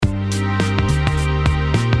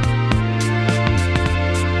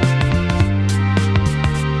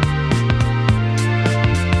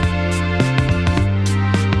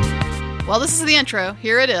Well, this is the intro.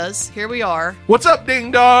 Here it is. Here we are. What's up,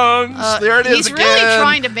 ding dongs? There it is He's again. really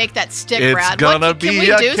trying to make that stick, it's Brad. Gonna can be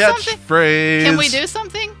we a do something? catchphrase. Can we do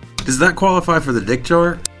something? Does that qualify for the dick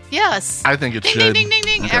jar? Yes. I think it ding, should. Ding, ding,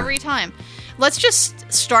 ding, ding, Okay. every time. Let's just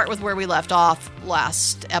start with where we left off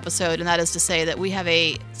last episode, and that is to say that we have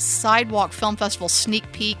a Sidewalk Film Festival sneak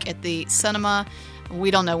peek at the cinema. We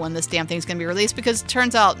don't know when this damn thing's going to be released because it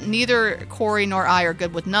turns out neither Corey nor I are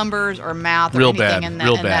good with numbers or math or Real anything bad. in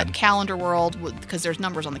Real that bad. calendar world because there's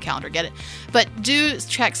numbers on the calendar. Get it? But do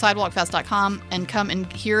check sidewalkfest.com and come and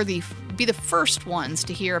be the first ones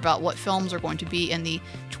to hear about what films are going to be in the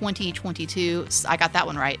 2022. I got that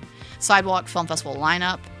one right. Sidewalk Film Festival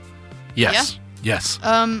lineup. Yes. Yes.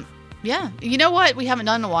 Yeah. You know what we haven't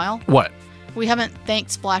done in a while? What? We haven't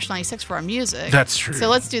thanked Splash 96 for our music. That's true. So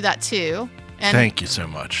let's do that too. And, Thank you so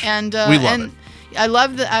much. And we love and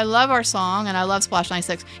it. I love our song, and I love Splash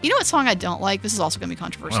 96. You know what song I don't like? This is also going to be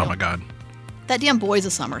controversial. Oh my God. That damn Boys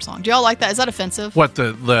of Summer song. Do y'all like that? Is that offensive? What,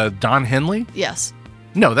 the Don Henley? Yes.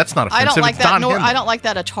 No, that's not offensive. I don't like It's that. Don Nor Henley. I don't like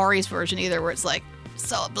that Atari's version either, where it's like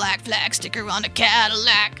saw a black flag sticker on a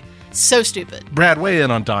Cadillac. So stupid. Brad, weigh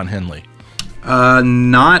in on Don Henley.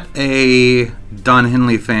 Not a Don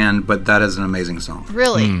Henley fan, but that is an amazing song.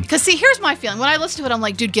 Really? Because see, here's my feeling. When I listen to it, I'm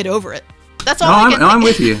like, dude, get over it. That's all No, I can I'm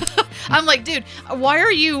with you. I'm like, dude, why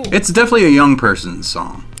are you? It's definitely a young person's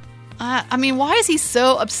song. I mean, why is he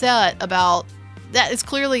so upset about that? It's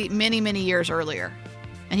clearly many, many years earlier,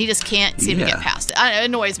 and he just can't seem to get past it. It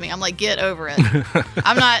annoys me. I'm like, get over it.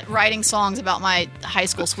 I'm not writing songs about my high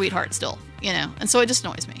school sweetheart still, and so it just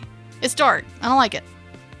annoys me. It's dark. I don't like it.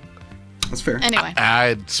 That's fair. Anyway,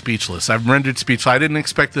 I'm speechless. I'm rendered speechless. I didn't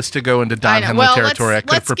expect this to go into Don I know. Henley Well, territory. I could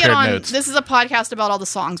have let's get prepared on. notes. This is a podcast about all the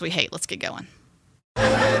songs we hate. Let's get going.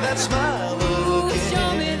 That smile again.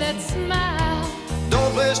 Show me that smile.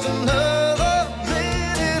 Don't waste another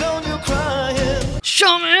minute on your crying.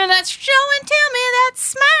 Show me that show and tell me that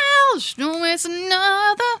smile. Show me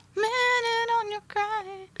another minute on your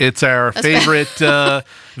crying. It's our favorite that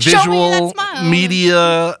visual smile.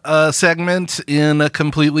 media segment in a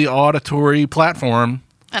completely auditory platform.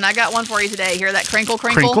 And I got one for you today. Hear that crinkle,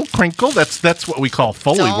 crinkle? Crinkle, crinkle. That's what we call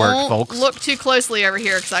Foley work, folks. Look too closely over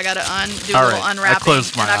here because I got to do a All little right, I unwrapping.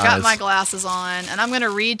 closed my and I've got eyes. my glasses on, and I'm going to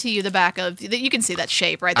read to you the back of. You can see that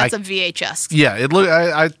shape, right? That's a VHS. Yeah, it look.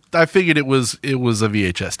 I figured it was a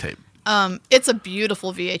VHS tape. It's a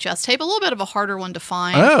beautiful VHS tape, a little bit of a harder one to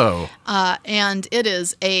find. Oh, And it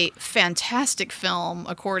is a fantastic film,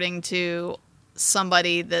 according to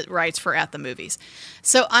somebody that writes for At the Movies.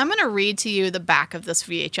 So I'm going to read to you the back of this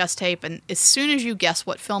VHS tape, and as soon as you guess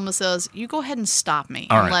what film this is, you go ahead and stop me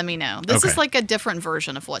All and right. let me know. This is Okay. like a different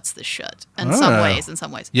version of What's This Shit in some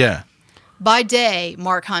ways. yeah. By day,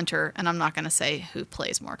 Mark Hunter, and I'm not going to say who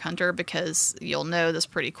plays Mark Hunter because you'll know this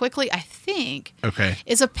pretty quickly, I think, Okay.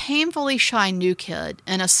 is a painfully shy new kid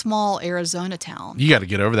in a small Arizona town. You got to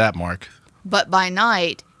get over that, Mark. But by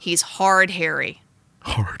night, he's hard Harry.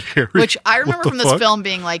 Hard Harry. Which I remember What the from this fuck? film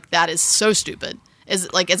being like, that is so stupid. As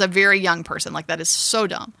a very young person, like that is so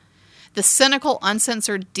dumb. The cynical,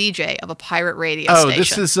 uncensored DJ of a pirate radio Oh, station.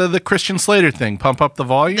 this is the Christian Slater thing. Pump up the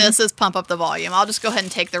volume. This is Pump Up the Volume. I'll just go ahead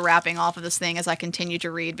and take the wrapping off of this thing as I continue to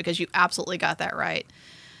read because you absolutely got that right.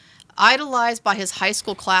 Idolized by his high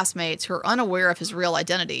school classmates who are unaware of his real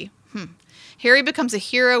identity, Harry becomes a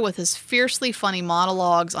hero with his fiercely funny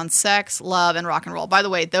monologues on sex, love, and rock and roll. By the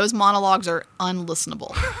way, those monologues are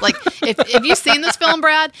unlistenable. Like, if you've seen this film,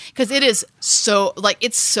 Brad, because it is so,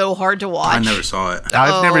 it's so hard to watch. I never saw it.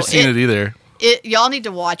 I've never seen it either. Y'all need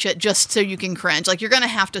to watch it just so you can cringe. Like, you're going to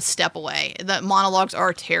have to step away. The monologues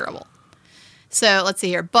are terrible. So, let's see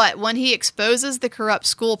here. But when he exposes the corrupt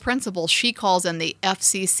school principal, she calls in the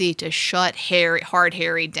FCC to shut Hard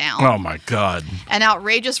Harry down. Oh my God. An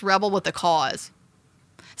outrageous rebel with a cause.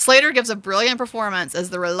 Slater gives a brilliant performance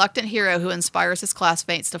as the reluctant hero who inspires his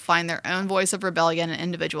classmates to find their own voice of rebellion and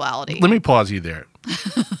individuality. Let me pause you there.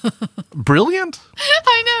 Brilliant?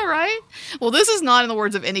 I know, right? Well, this is not in the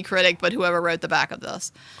words of any critic, but whoever wrote the back of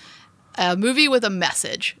this. A movie with a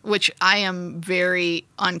message, which I am very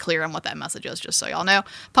unclear on what that message is, just so y'all know.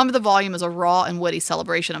 Pump Up the Volume is a raw and witty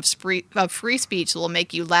celebration of free speech that will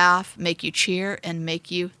make you laugh, make you cheer, and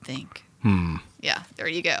make you think. Yeah, there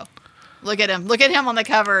you go. Look at him. Look at him on the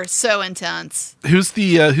cover. So intense. Who's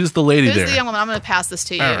the lady Who's there? the young woman? I'm going to pass this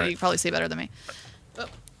to you. All right. You can probably see better than me.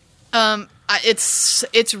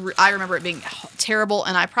 I remember it being terrible,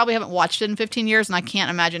 and I probably haven't watched it in 15 years, and I can't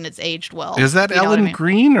imagine it's aged well. Is that You know what Ellen I mean?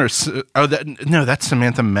 Green or no? That's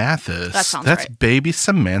Samantha Mathis. That sounds That's right. baby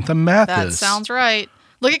Samantha Mathis. That sounds right.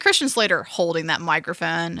 Look at Christian Slater holding that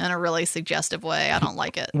microphone in a really suggestive way. I don't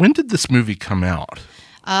like it. When did this movie come out?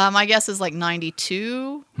 My guess is like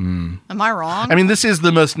 92. Am I wrong? I mean, this is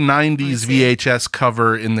the most 90s VHS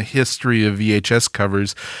cover in the history of VHS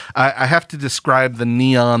covers. I have to describe the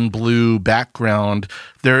neon blue background.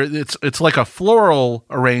 It's like a floral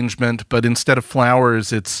arrangement, but instead of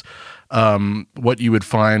flowers, it's what you would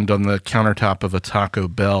find on the countertop of a Taco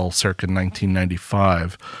Bell circa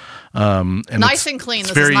 1995. And nice and clean.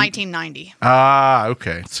 This is 1990. Ah,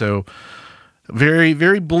 okay. So very,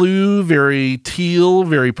 very blue, very teal,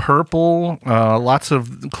 very purple. Lots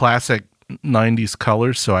of classic 90s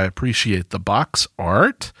colors. So I appreciate the box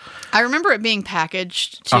art. I remember it being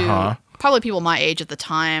packaged to probably people my age at the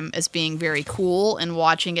time as being very cool, and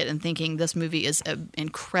watching it and thinking this movie is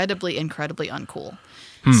incredibly, incredibly uncool.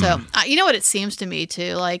 So, you know what it seems to me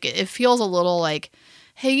too? Like, it feels a little like,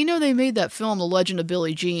 hey, you know, they made that film, The Legend of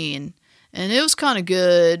Billie Jean, and it was kind of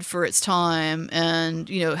good for its time, and,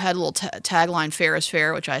 you know, had a little tagline, fair is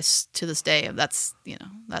fair, which to this day, that's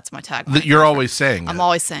my tagline. You're always saying I'm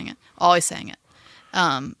always saying it. Always saying it.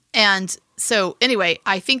 And so, anyway,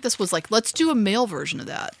 I think this was like, let's do a male version of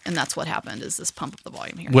that. And that's what happened, is this pump up the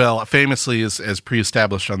volume here. Well, famously, as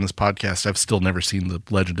pre-established on this podcast, I've still never seen The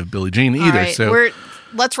Legend of Billie Jean either. All right, so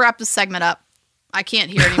let's wrap this segment up. I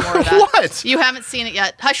can't hear any more of that. What? You haven't seen it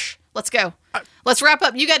yet. Hush. Let's go. Let's wrap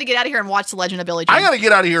up. You got to get out of here and watch The Legend of Billie Jean. I got to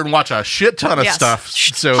get out of here and watch a shit ton of Yes. stuff.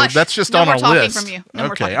 Shh, So hush. that's just No on more a talking list. from you. No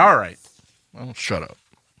more Okay, talking. all right. Well, shut up.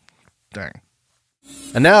 Dang.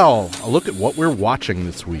 And now, a look at what we're watching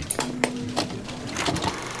this week.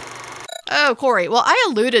 Oh, Corey. Well, I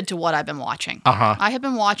alluded to what I've been watching. Uh-huh. I have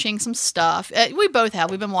been watching some stuff. We both have.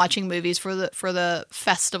 We've been watching movies for the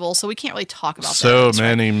festival, so we can't really talk about So that.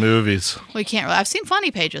 many movies. We can't really. I've seen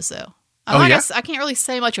Funny Pages, though. Oh, yeah? I can't really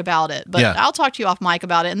say much about it, but Yeah. I'll talk to you off mic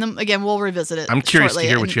about it, and then, again, we'll revisit it I'm curious to shortly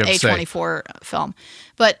hear what in you have to say. A24 film.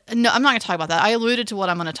 But no, I'm not going to talk about that. I alluded to what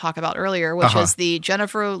I'm going to talk about earlier, which is the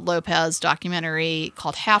Jennifer Lopez documentary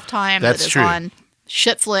called Halftime. That's that is true. on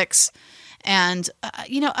Shitflix. And,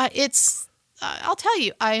 it's... I'll tell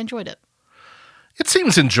you, I enjoyed it. It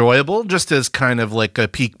seems enjoyable, just as kind of like a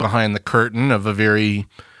peek behind the curtain of a very,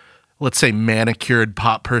 let's say, manicured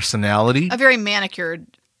pop personality. A very manicured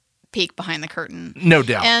peek behind the curtain. No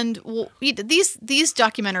doubt. And these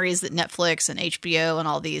documentaries that Netflix and HBO and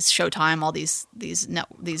all these Showtime, all these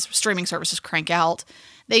streaming services crank out,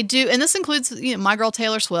 they do, and this includes My Girl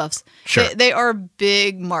Taylor Swift's. Sure. They are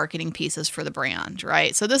big marketing pieces for the brand,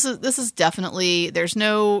 right? So this is definitely,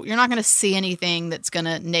 you're not going to see anything that's going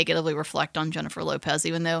to negatively reflect on Jennifer Lopez,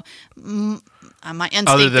 even though my instinct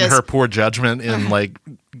Other than is her poor judgment in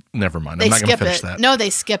never mind. I'm not going to finish that. No, they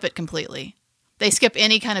skip it completely. They skip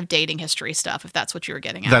any kind of dating history stuff, if that's what you were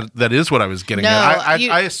getting at. That is what I was getting No, at.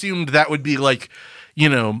 I assumed that would be like,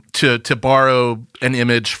 to borrow an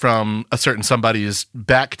image from a certain somebody's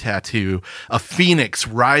back tattoo, a phoenix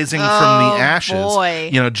rising from the ashes. Boy.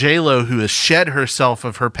 J-Lo, who has shed herself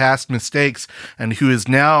of her past mistakes and who is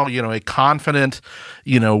now, a confident,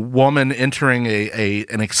 woman entering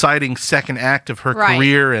an exciting second act of her Right.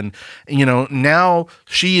 career. And, now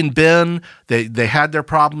she and Ben, they had their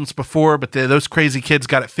problems before, but those crazy kids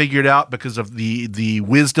got it figured out because of the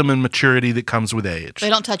wisdom and maturity that comes with age. They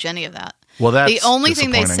don't touch any of that. Well, that's the only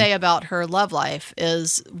thing they disappointing. say about her love life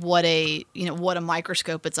is what a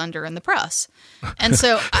microscope it's under in the press, and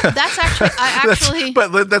so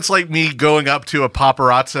But that's like me going up to a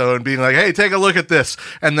paparazzo and being like, "Hey, take a look at this,"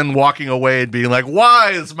 and then walking away and being like,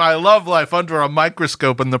 "Why is my love life under a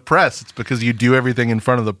microscope in the press?" It's because you do everything in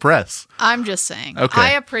front of the press. I'm just saying. Okay.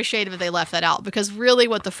 I appreciate if they left that out, because really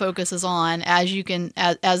what the focus is on, as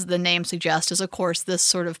the name suggests, is of course this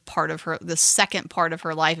sort of part of her, the second part of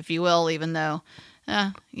her life, if you will, even though,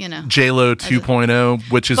 J-Lo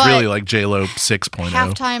 2.0, which is But really like J-Lo 6.0.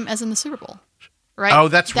 halftime as in the Super Bowl, right? Oh,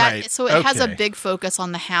 that's right. So it has a Okay. big focus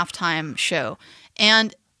on the halftime show.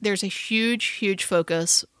 And there's a huge, huge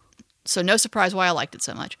focus, so no surprise why I liked it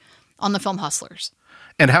so much, on the film Hustlers.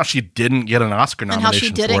 And how she didn't get an Oscar And how nomination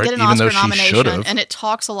she didn't for it, get an even though Oscar she should nomination. have. And it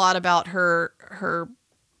talks a lot about her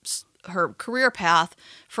career path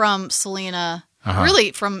from Selena,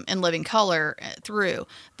 really from In Living Color through.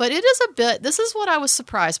 But it is this is what I was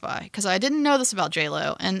surprised by, because I didn't know this about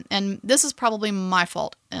J-Lo, and this is probably my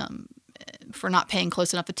fault for not paying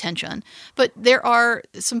close enough attention. But there are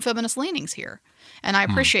some feminist leanings here, and I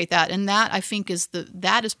appreciate that. And that, I think,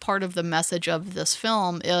 that is part of the message of this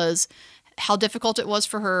film, is how difficult it was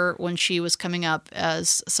for her when she was coming up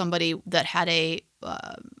as somebody that had a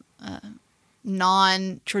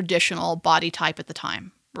non-traditional body type at the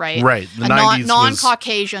time. right? Right. The A 90s was-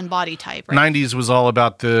 non-Caucasian body type, right? 90s was all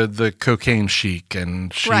about the cocaine chic,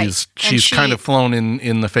 and Right. she's And she- kind of flown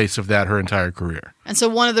in the face of that her entire career. And so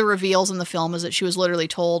one of the reveals in the film is that she was literally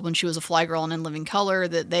told when she was a fly girl and in Living Color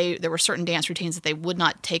that there were certain dance routines that they would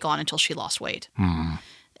not take on until she lost weight.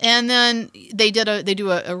 And then they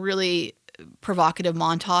do a really provocative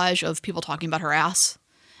montage of people talking about her ass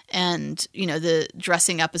and, you know, the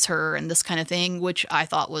dressing up as her and this kind of thing, which I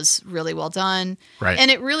thought was really well done. Right.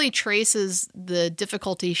 And it really traces the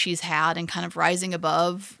difficulty she's had in kind of rising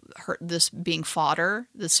above this being fodder,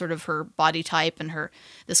 this sort of her body type and her,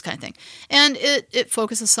 this kind of thing. And it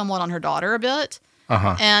focuses somewhat on her daughter a bit.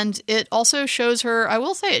 And it also shows her, I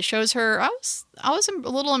will say it shows her, I was a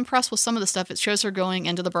little impressed with some of the stuff. It shows her going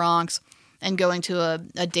into the Bronx and going to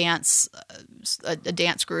a dance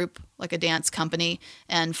group, like a dance company,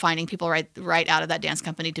 and finding people right out of that dance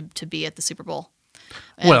company to be at the Super Bowl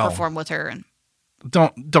and Well, perform with her. And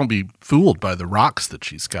Don't be fooled by the rocks that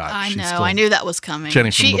she's got. I She's know, still I knew that was coming.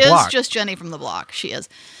 Jenny from she the is block. just Jenny from the block. She is.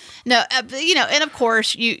 No, you know, and of course,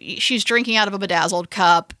 she's drinking out of a bedazzled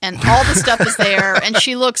cup, and all the stuff is there, and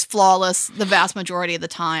she looks flawless the vast majority of the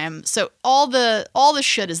time. So all the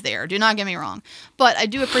shit is there. Do not get me wrong, but I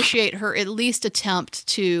do appreciate her at least attempt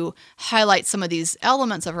to highlight some of these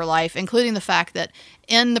elements of her life, including the fact that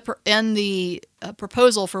in the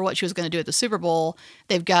proposal for what she was going to do at the Super Bowl,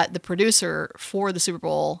 they've got the producer for the Super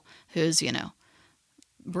Bowl, who's, you know,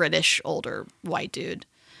 British older white dude.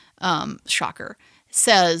 Shocker.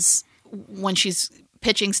 Says when she's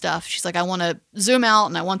pitching stuff, she's like, I want to zoom out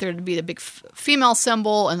and I want there to be the big female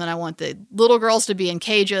symbol, and then I want the little girls to be in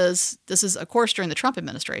cages. This is, of course, during the Trump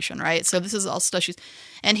administration, right? So this is all stuff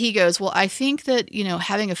and he goes, well, I think that, you know,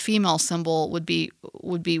 having a female symbol would be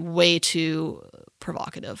way too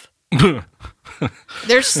provocative.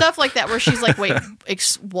 There's stuff like that where she's like, wait,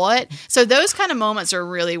 what? So those kind of moments are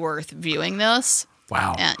really worth viewing this.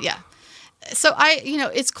 Wow. And yeah. So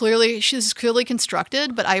she's clearly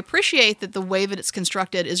constructed, but I appreciate that the way that it's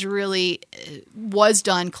constructed was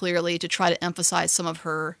done clearly to try to emphasize some of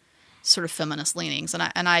her sort of feminist leanings. And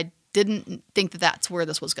I didn't think that that's where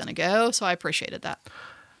this was going to go. So I appreciated that.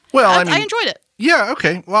 Well, I enjoyed it. Yeah.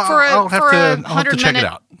 Okay. Well, For I'll have to check it 100-minute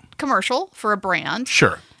out. commercial for a brand.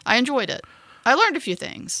 Sure. I enjoyed it. I learned a few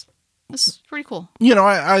things. This is pretty cool. You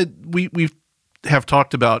know, we have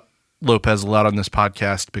talked about Lopez a lot on this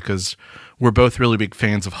podcast because we're both really big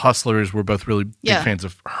fans of Hustlers. We're both really big fans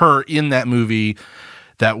of her in that movie.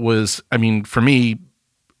 That was, I mean, for me,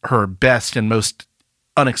 her best and most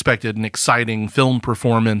unexpected and exciting film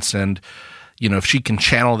performance. And, you know, if she can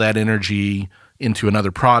channel that energy into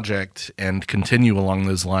another project and continue along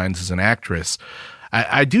those lines as an actress,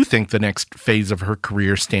 I do think the next phase of her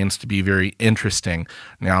career stands to be very interesting.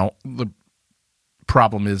 Now, the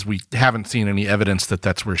problem is we haven't seen any evidence that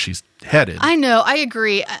that's where she's headed. I know. I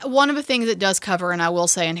agree. One of the things it does cover, and I will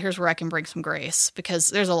say, and here's where I can bring some grace, because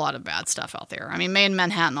there's a lot of bad stuff out there. I mean, Made in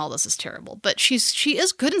Manhattan, all this is terrible, but she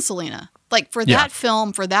is good in Selena. Like, for that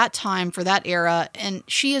film, for that time, for that era, and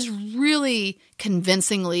she is really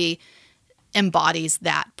convincingly embodies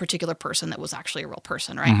that particular person that was actually a real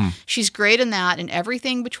person, right? She's great in that, and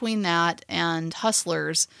everything between that and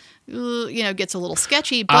Hustlers, you know, gets a little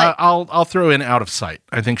sketchy. But I'll throw in Out of Sight.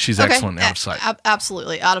 I think she's excellent in Out of Sight.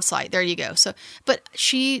 Absolutely, Out of Sight. There you go. So, but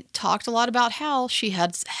she talked a lot about how she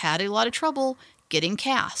had a lot of trouble getting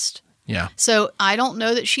cast. Yeah. So I don't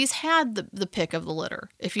know that she's had the pick of the litter,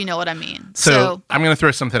 if you know what I mean. So I'm going to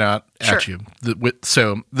throw something out at Sure. you.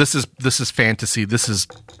 So this is fantasy. This is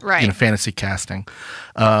Right. you know, fantasy casting.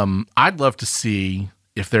 I'd love to see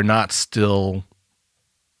if they're not still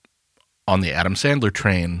on the Adam Sandler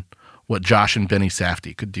train, what Josh and Benny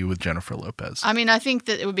Safdie could do with Jennifer Lopez. I mean, I think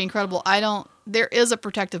that it would be incredible. There is a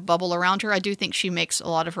protective bubble around her. I do think she makes a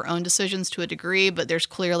lot of her own decisions to a degree, but there's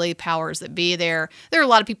clearly powers that be there. There are a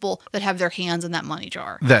lot of people that have their hands in that money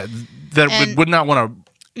jar. That And- would not want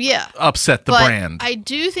to Yeah. upset the But brand. I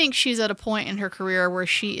do think she's at a point in her career where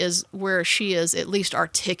she is at least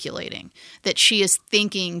articulating that she is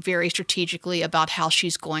thinking very strategically about how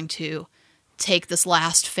she's going to take this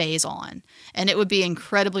last phase on. And it would be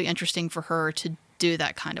incredibly interesting for her to do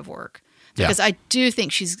that kind of work. Yeah. Because I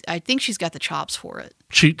think she's got the chops for it.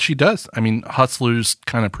 She does. I mean, Hustlers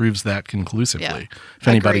kind of proves that conclusively. Yeah. If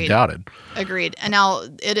anybody Agreed. doubted. Agreed. And now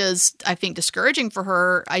it is, I think, discouraging for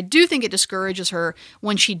her. I do think it discourages her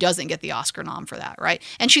when she doesn't get the Oscar nom for that, right?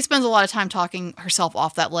 And she spends a lot of time talking herself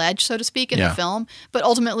off that ledge, so to speak, in Yeah. the film. But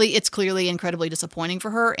ultimately, it's clearly incredibly disappointing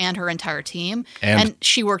for her and her entire team. And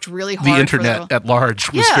she worked really hard. The for internet at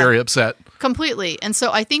large was Yeah. very upset. Completely. And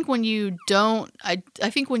so I think when you don't, I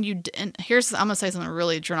think when you, and here's, I'm going to say something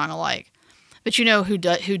really you're not going to like. But you know who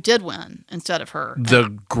did win instead of her?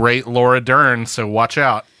 The great Laura Dern, so watch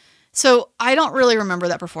out. So I don't really remember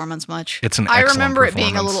that performance much. It's an I excellent remember it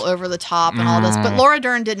being a performance. little over the top and all this, but Laura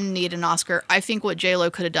Dern didn't need an Oscar. I think what J-Lo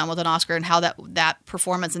could have done with an Oscar and how that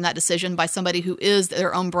performance and that decision by somebody who is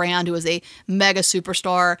their own brand, who is a mega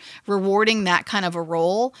superstar, rewarding that kind of a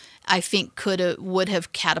role, I think would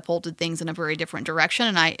have catapulted things in a very different direction.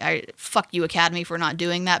 And I fuck you, Academy, for not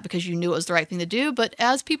doing that because you knew it was the right thing to do. But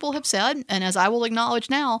as people have said, and as I will acknowledge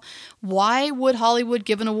now, why would Hollywood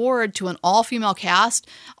give an award to an all-female cast,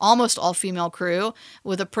 almost all-female crew,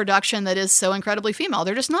 with a production that is so incredibly female?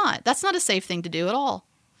 They're just not. That's not a safe thing to do at all.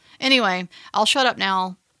 Anyway, I'll shut up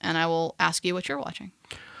now, and I will ask you what you're watching.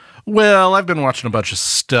 Well, I've been watching a bunch of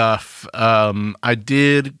stuff. I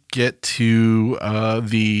did get to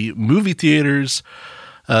the movie theaters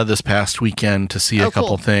this past weekend to see a couple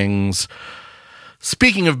cool. things.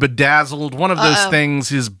 Speaking of bedazzled, one of those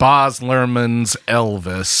things is Baz Luhrmann's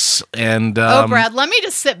Elvis. And Brad, let me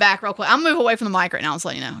just sit back real quick. I'll move away from the mic right now and just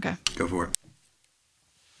let you know, okay? Go for it.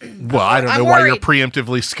 well, I don't I'm know why you're worried.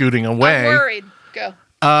 preemptively scooting away. I'm worried. Go.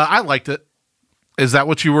 I liked it. Is that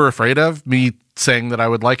what you were afraid of? Me saying that I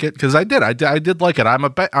would like it? Because I did. I did like it. I'm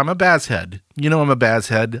a Baz head. You know, I'm a Baz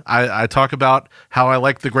head. I talk about how I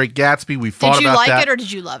like The Great Gatsby. We fought Did you about like that. it or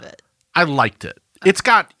did you love it? I liked it. It's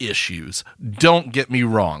got issues. Don't get me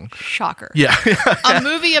wrong. Shocker. Yeah. A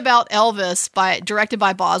movie about Elvis directed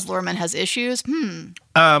by Baz Luhrmann has issues.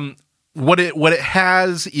 What it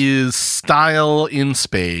has is style in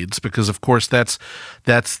spades, because of course that's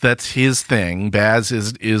his thing. Baz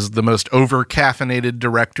is the most over caffeinated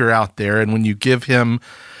director out there, and when you give him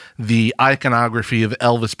the iconography of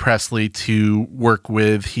Elvis Presley to work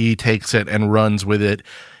with, he takes it and runs with it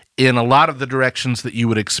in a lot of the directions that you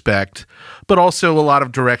would expect, but also a lot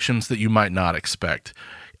of directions that you might not expect.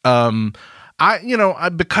 Because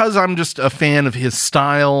I'm just a fan of his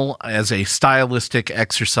style as a stylistic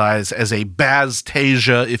exercise, as a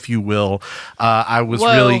Baz-tasia, if you will, I was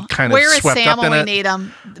really kind of Where is swept Sam up in when it. we need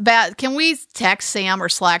him? Can we text Sam or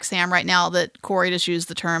Slack Sam right now that Corey just used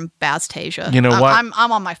the term Baz-tasia? You know what?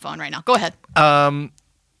 I'm on my phone right now. Go ahead.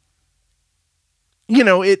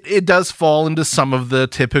 It does fall into some of the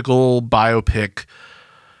typical biopic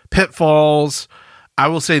pitfalls. I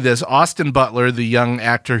will say this: Austin Butler, the young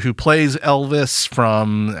actor who plays Elvis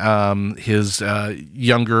from his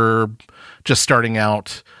younger, just starting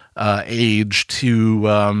out age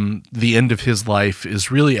to the end of his life, is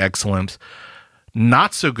really excellent.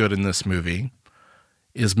 Not so good in this movie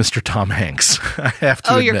is Mr. Tom Hanks. I have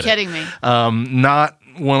to admit You're it. kidding me. Not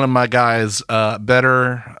one of my guy's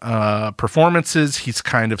better performances. He's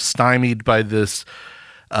kind of stymied by this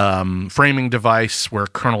framing device where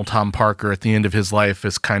Colonel Tom Parker at the end of his life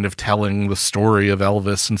is kind of telling the story of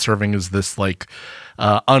Elvis and serving as this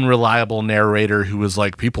unreliable narrator who was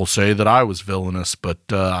like, people say that I was villainous, but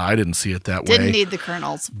I didn't see it that way. Didn't need the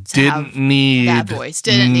Colonels to Didn't have need that voice.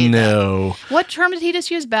 Didn't need no. that. What term did he just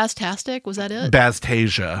use? Baz-tastic? Was that it?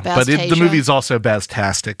 Baz-tasia. But the Baz-tasia. movie's also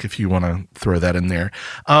Baz-tastic, if you want to throw that in there.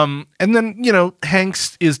 And then,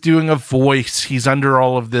 Hanks is doing a voice. He's under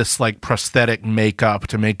all of this prosthetic makeup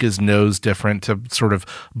to make his nose different, to sort of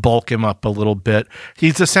bulk him up a little bit.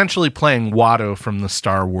 He's essentially playing Watto from the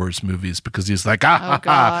Star Wars movies, because he's like, God.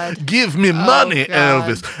 give me money, God.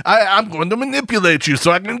 Elvis. I'm going to manipulate you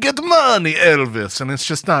so I can get money, Elvis. And it's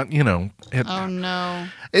just not, Oh, no.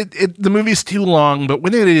 the movie's too long, but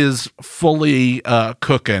when it is fully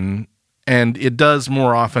cooking, and it does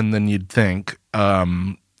more often than you'd think,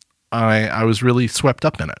 I was really swept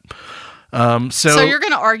up in it. So you're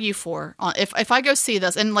going to argue if I go see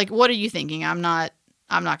this, and what are you thinking? I'm not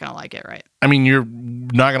going to like it, right? I mean, you're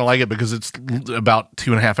not going to like it because it's about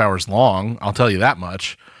 2.5 hours long. I'll tell you that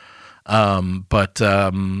much. No,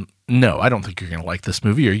 I don't think you're going to like this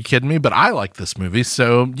movie. Are you kidding me? But I like this movie.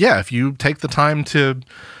 So yeah, if you take the time to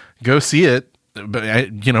go see it,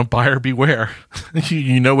 but buyer beware.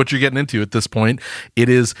 You know what you're getting into at this point. It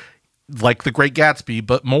is like The Great Gatsby,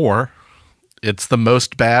 but more. It's the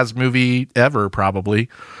most Baz movie ever, probably.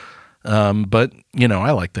 But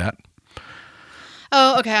I like that.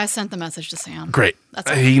 Oh, okay. I sent the message to Sam. Great. That's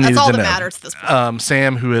all, He that's needed all to that know. matters at this point.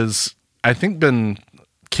 Sam, who has, I think, been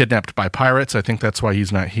kidnapped by pirates. I think that's why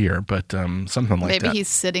he's not here, but something like Maybe that. he's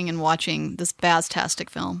sitting and watching this Baz-tastic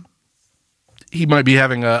film. He might be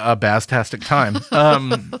having a Baz-tastic time.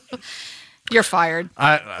 You're fired.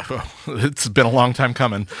 It's been a long time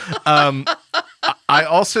coming. I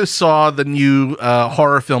also saw the new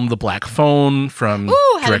horror film, The Black Phone, from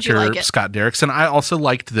Ooh, how did you director like it? Scott Derrickson. I also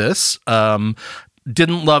liked this.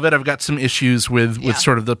 Didn't love it. I've got some issues with Yeah.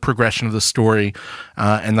 sort of the progression of the story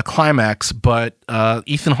and the climax, but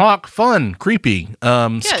Ethan Hawke, fun, creepy,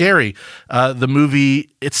 scary. The movie,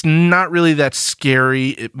 it's not really that scary.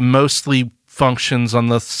 It mostly functions on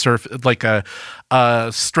the surface like a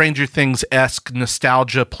Stranger Things-esque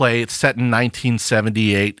nostalgia play. It's set in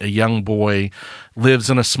 1978. A young boy lives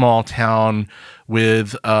in a small town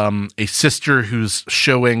with a sister who's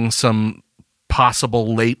showing some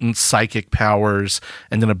possible latent psychic powers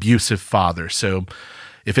and an abusive father. So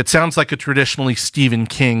if it sounds like a traditionally Stephen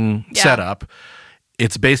King setup,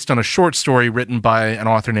 it's based on a short story written by an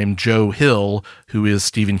author named Joe Hill, who is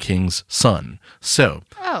Stephen King's son. So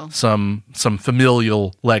some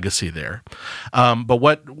familial legacy there. But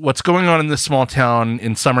what's going on in this small town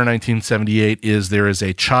in summer 1978 is there is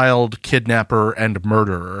a child kidnapper and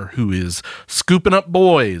murderer who is scooping up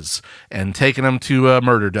boys and taking them to a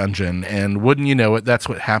murder dungeon. And wouldn't you know it, that's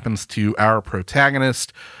what happens to our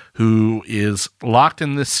protagonist, who is locked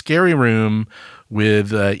in this scary room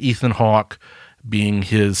with Ethan Hawke being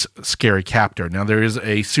his scary captor. Now there is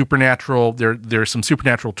a supernatural, there are some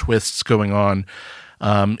supernatural twists going on,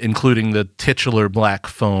 including the titular black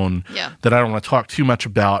phone that I don't want to talk too much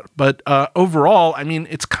about. But overall, I mean,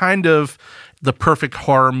 it's kind of the perfect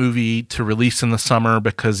horror movie to release in the summer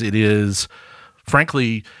because it is,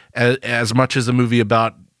 frankly, as much as a movie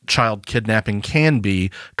about child kidnapping can be,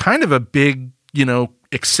 kind of a big,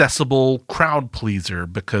 accessible crowd pleaser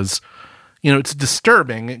because it's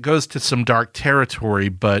disturbing. It goes to some dark territory,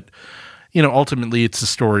 but, ultimately it's a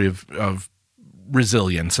story of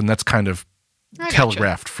resilience, and that's kind of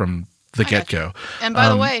telegraphed from the get-go. And by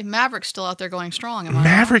the way, Maverick's still out there going strong. Am I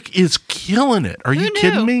Maverick is killing it. Are you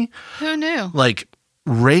kidding me? Who knew? Like,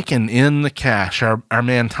 raking in the cash. Our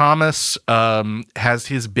man Thomas has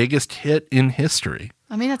his biggest hit in history.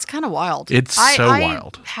 I mean, it's kind of wild. It's so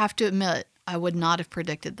wild. I have to admit, I would not have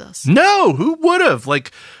predicted this. No, who would have?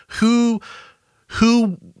 Like, who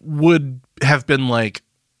would have been like,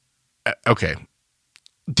 okay,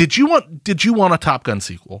 did you want a Top Gun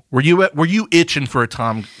sequel? Were you itching for a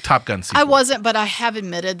Top Gun sequel? I wasn't, but I have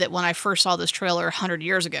admitted that when I first saw this trailer 100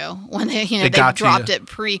 years ago, when they dropped it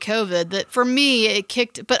pre-COVID, that for me it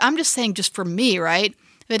kicked. But I'm just saying, just for me, right?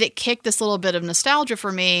 That it kicked this little bit of nostalgia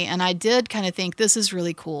for me, and I did kind of think, this is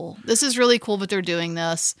really cool. This is really cool that they're doing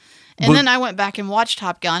this. And then I went back and watched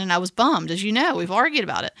Top Gun, and I was bummed. As you know, we've argued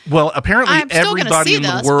about it. Well, apparently everybody in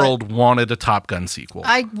the world wanted a Top Gun sequel.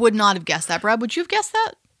 I would not have guessed that. Brad, would you have guessed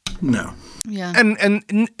that? No. Yeah.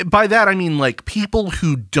 And by that, I mean, like, people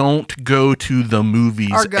who don't go to the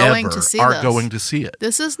movies are going to see it.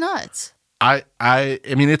 This is nuts. I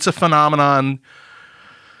mean, it's a phenomenon.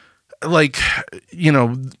 Like,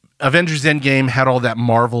 Avengers Endgame had all that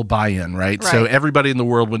Marvel buy-in, right? So everybody in the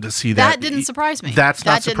world went to see that. That didn't surprise me. That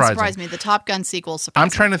didn't surprise me. The Top Gun sequel surprised me. I'm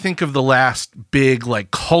trying to think of the last big, like,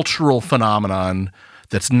 cultural phenomenon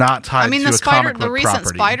that's not tied to a comic book the recent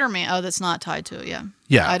property. Spider-Man. Oh, that's not tied to it. Yeah.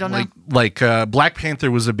 Yeah. I don't know. Like Black Panther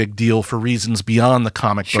was a big deal for reasons beyond the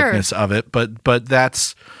comic bookness of it, but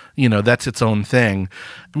that's that's its own thing.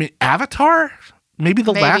 I mean, Avatar. Maybe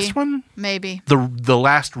the last one? Maybe. The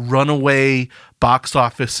last runaway box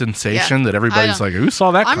office sensation that everybody's like, who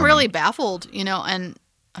saw that coming? I'm really baffled, and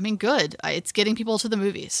I mean, good. It's getting people to the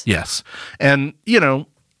movies. Yes. And,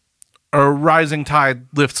 a rising tide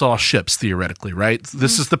lifts all ships, theoretically, right?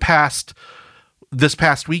 This is this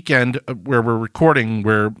past weekend where we're recording,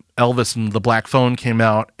 where Elvis and the Black Phone came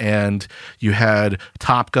out, and you had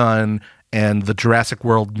Top Gun and the Jurassic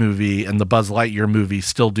World movie and the Buzz Lightyear movie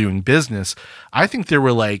still doing business. I think there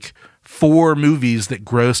were like 4 movies that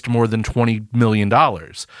grossed more than $20 million.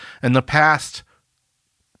 And the past,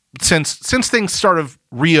 since things sort of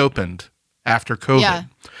reopened after COVID. Yeah.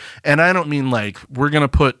 And I don't mean like, we're going to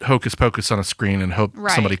put Hocus Pocus on a screen and hope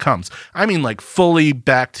somebody comes. I mean like fully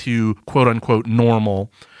back to quote unquote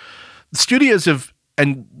normal. The studios have,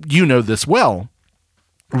 and you know this well,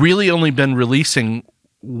 really only been releasing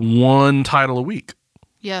one title a week.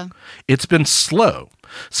 Yeah. It's been slow.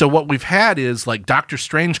 So what we've had is like Doctor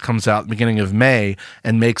Strange comes out at the beginning of May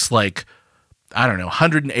and makes like, I don't know,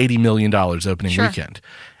 $180 million opening weekend.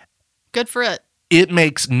 Good for it. It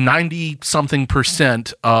makes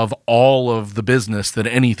 90-something% of all of the business that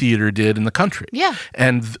any theater did in the country. Yeah.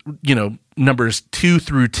 And, numbers 2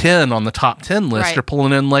 through 10 on the top 10 list are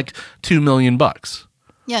pulling in like $2 million.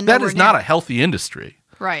 Yeah, that is not a healthy industry.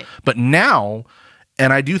 Right. But now,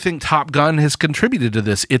 and I do think Top Gun has contributed to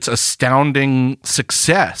this, it's astounding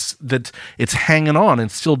success that it's hanging on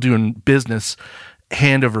and still doing business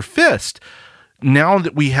hand over fist. Now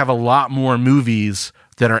that we have a lot more movies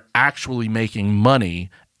that are actually making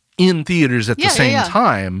money in theaters at the same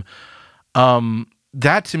time,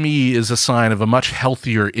 That to me is a sign of a much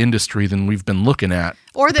healthier industry than we've been looking at.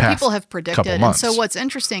 Or the that past people have couple predicted. And months. so what's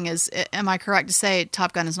interesting is, am I correct to say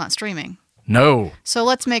Top Gun is not streaming? No. So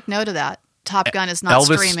let's make note of that. Top Gun is not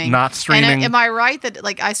Elvis streaming. not streaming. And am I right that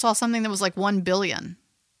like I saw something that was like 1 billion?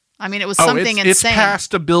 I mean, it was Oh, something it's insane.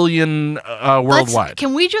 past 1 billion worldwide.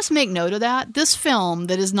 Can we just make note of that? This film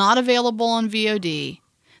that is not available on VOD,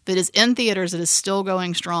 that is in theaters, that is still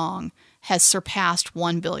going strong, has surpassed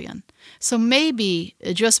 1 billion. So maybe,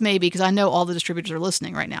 just maybe, because I know all the distributors are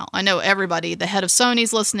listening right now. I know everybody, the head of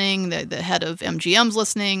Sony's listening, the head of MGM's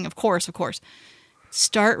listening, of course.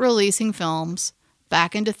 Start releasing films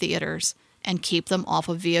back into theaters and keep them off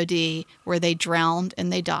of VOD where they drown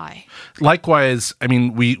and they die. Likewise, I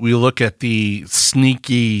mean, we look at the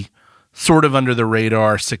sneaky, sort of under the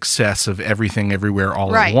radar success of Everything Everywhere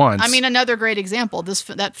All at Once. I mean, another great example.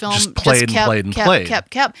 That film Just played and kept, played and kept, played.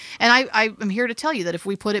 kept. And I'm here to tell you that if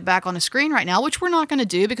we put it back on a screen right now, which we're not going to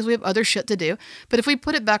do because we have other shit to do, but if we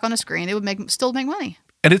put it back on a screen, it would still make money.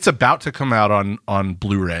 And it's about to come out on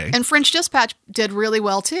Blu-ray. And French Dispatch did really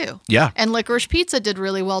well too. Yeah. And Licorice Pizza did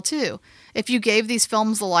really well too. If you gave these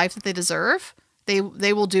films the life that they deserve, they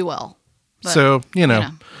will do well. But, So, you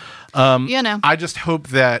know. I just hope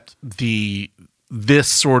that this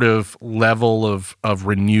sort of level of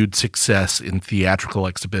renewed success in theatrical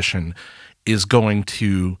exhibition is going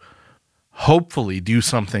to hopefully do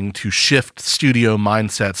something to shift studio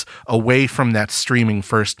mindsets away from that streaming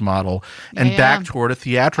first model and back toward a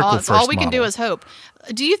theatrical first model. All we can do is hope.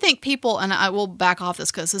 Do you think people, and I will back off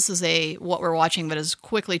this because this is what we're watching, but has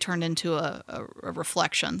quickly turned into a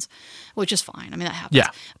reflections, which is fine. I mean, that happens. Yeah.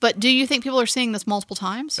 But do you think people are seeing this multiple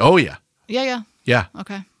times? Oh, yeah. Yeah. Yeah.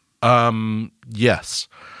 Okay. Yes.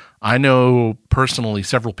 I know personally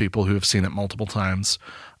several people who have seen it multiple times.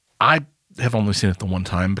 I have only seen it the one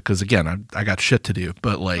time because, again, I got shit to do.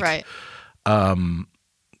 But, like, Right.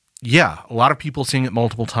 yeah, a lot of people seeing it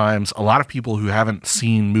multiple times. A lot of people who haven't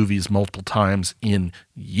seen movies multiple times in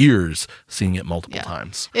years seeing it multiple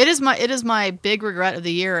times. It is my big regret of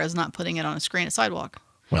the year is not putting it on a screen at Sidewalk.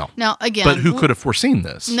 Well, Now, again, but who could have foreseen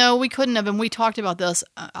this? No, we couldn't have, and we talked about this.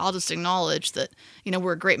 I'll just acknowledge that,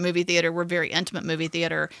 we're a great movie theater. We're a very intimate movie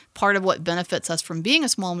theater. Part of what benefits us from being a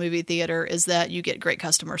small movie theater is that you get great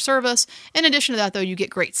customer service. In addition to that, though, you get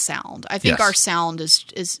great sound. I think Yes. our sound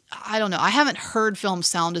is I don't know. I haven't heard film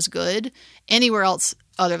sound as good anywhere else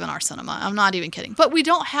other than our cinema. I'm not even kidding. But we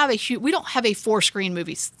don't have a 4-screen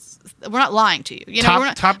movie. We're not lying to you. We're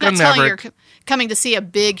not, Top Gun not telling you Maverick. you're coming to see a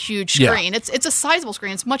big, huge Yeah. screen. It's a sizable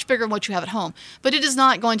screen. It's much bigger than what you have at home. But it is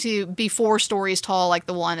not going to be 4 stories tall like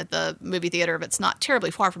the one at the movie theater if it's not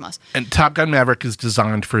terribly far from us. And Top Gun Maverick is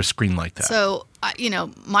designed for a screen like that. So,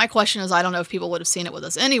 my question is, I don't know if people would have seen it with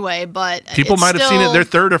us anyway, but People it's might have seen it their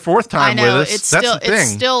third or fourth I time know with us. it's That's still the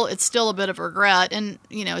thing. it's still a bit of a regret, and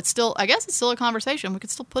I guess it's still a conversation. We could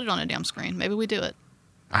still put it on a damn screen. Maybe we do it.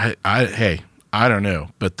 Hey, I don't know,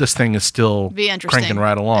 but this thing is still It'd be interesting. cranking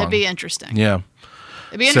right along. It'd be interesting. Yeah.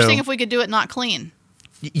 It'd be interesting So- if we could do it not clean.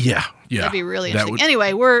 Yeah. That'd be really That interesting. would-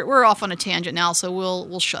 Anyway, we're off on a tangent now, so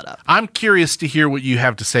we'll shut up. I'm curious to hear what you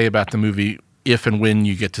have to say about the movie if and when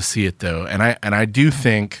you get to see it, though. And I do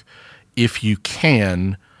think if you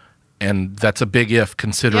can, and that's a big if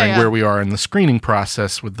considering Yeah. where we are in the screening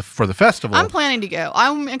process for the festival. I'm planning to go.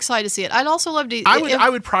 I'm excited to see it. I'd also love to. I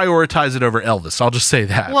would prioritize it over Elvis. I'll just say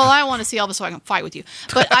that. Well, I want to see Elvis so I can fight with you.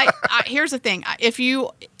 But here's the thing: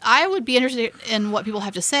 I would be interested in what people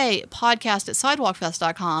have to say. Podcast at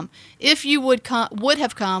sidewalkfest.com. If you would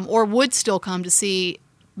have come or would still come to see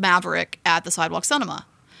Maverick at the Sidewalk Cinema,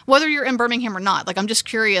 whether you're in Birmingham or not. Like, I'm just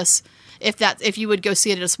curious if you would go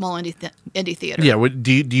see it at a small indie theater. Yeah,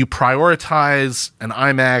 do you prioritize an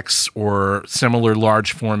IMAX or similar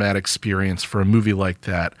large format experience for a movie like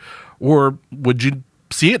that, or would you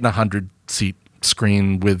see it in a 100-seat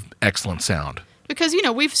screen with excellent sound? Because,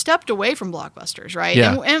 we've stepped away from blockbusters, right?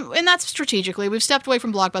 Yeah. And that's strategically. We've stepped away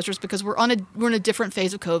from blockbusters because we're in a different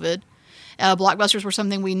phase of COVID. Blockbusters were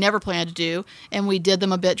something we never planned to do, and we did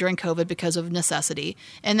them a bit during COVID because of necessity.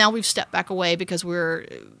 And now we've stepped back away because we're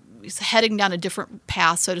heading down a different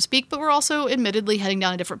path, so to speak, but we're also admittedly heading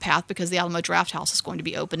down a different path because the Alamo Draft House is going to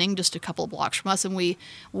be opening just a couple of blocks from us, and we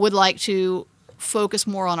would like to focus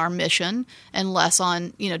more on our mission and less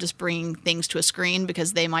on, just bringing things to a screen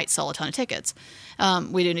because they might sell a ton of tickets.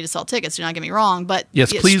 We do need to sell tickets, do not get me wrong, but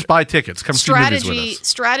Yes, please buy tickets. Come see movies with us.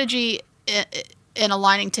 Strategy in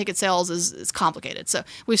aligning ticket sales is complicated. So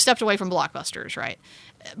we've stepped away from blockbusters, right?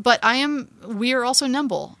 But we are also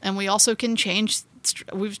nimble, and we also can change.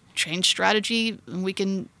 We've changed strategy, and we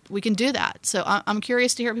can we can do that. So I'm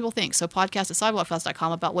curious to hear what people think. So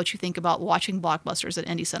podcast@sidewalkfest.com about what you think about watching blockbusters at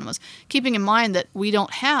indie cinemas, keeping in mind that we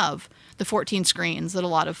don't have the 14 screens that a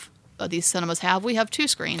lot of these cinemas have. We have 2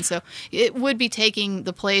 screens. So it would be taking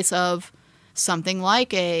the place of something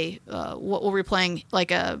like what were we playing?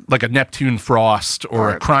 Like a Neptune Frost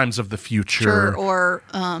or a Crimes of the Future. Or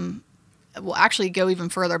we'll actually go even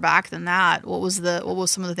further back than that. What was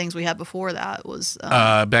some of the things we had before that? Was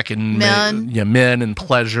back in Men. Men and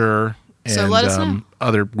Pleasure, and So let us know.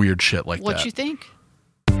 other weird shit like what that. you think?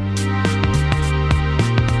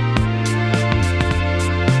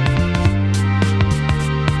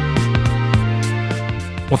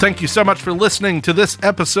 Well, thank you so much for listening to this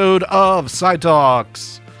episode of Side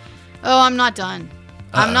Talks. Oh, I'm not done.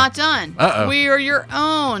 I'm not done. Uh-oh. We are your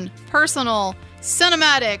own personal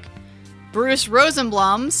cinematic Bruce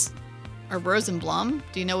Rosenblums. Or Rosenblum.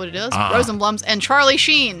 Do you know what it is? Rosenblums and Charlie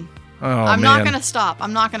Sheen. Oh, I'm man. not going to stop.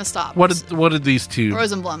 I'm not going to stop. What did these two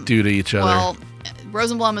Rosenblum do to each other? Well,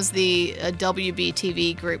 Rosenblum is the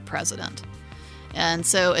WB-TV group president. And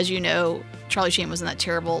so, as you know, Charlie Sheen was in that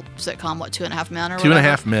terrible sitcom, what, 2.5 Men or whatever?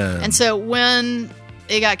 2.5 Men. And so when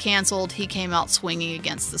it got canceled, he came out swinging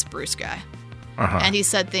against this Bruce guy. Uh-huh. And he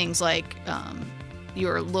said things like,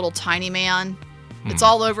 you're a little tiny man. It's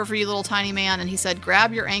all over for you, little tiny man. And he said,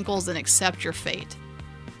 grab your ankles and accept your fate.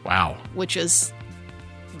 Wow. Which is,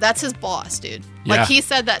 that's his boss, dude. Yeah. Like, he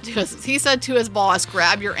said that to us. He said to his boss,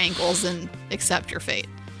 grab your ankles and accept your fate.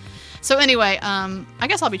 So anyway, I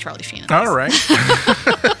guess I'll be Charlie Sheen in this. All right.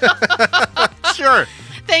 Sure.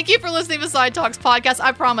 Thank you for listening to Side Talks podcast.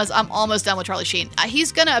 I promise I'm almost done with Charlie Sheen.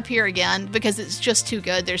 He's going to appear again because it's just too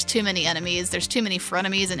good. There's too many enemies. There's too many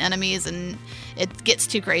frenemies and enemies, and it gets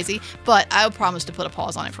too crazy. But I promise to put a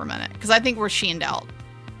pause on it for a minute because I think we're Sheened out.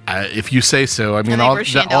 If you say so. I mean, think all we're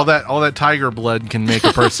Sheened that tiger blood can make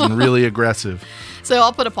a person really aggressive. So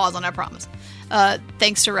I'll put a pause on it, I promise.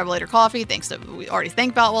 Thanks to Revelator Coffee. Thanks to, we already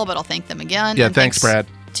thanked Boutwell, but I'll thank them again. Yeah, And thanks, Brad.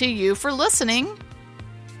 To you for listening.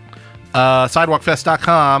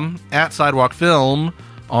 Sidewalkfest.com, @SidewalkFilm,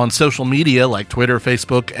 on social media like Twitter,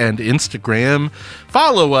 Facebook, and Instagram.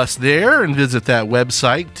 Follow us there and visit that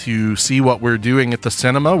website to see what we're doing at the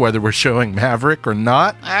cinema, whether we're showing Maverick or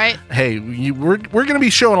not. All right. Hey, we're going to be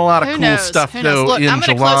showing a lot of Who cool knows? stuff, Who knows? though, Look, in I'm going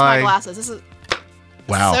to July. close my glasses. This is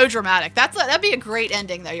Wow. so dramatic. That'd be a great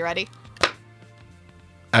ending, though. You ready?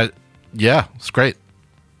 Yeah, it's great.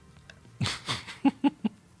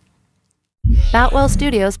 Boutwell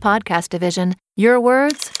Studios Podcast Division. Your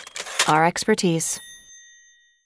words, our expertise.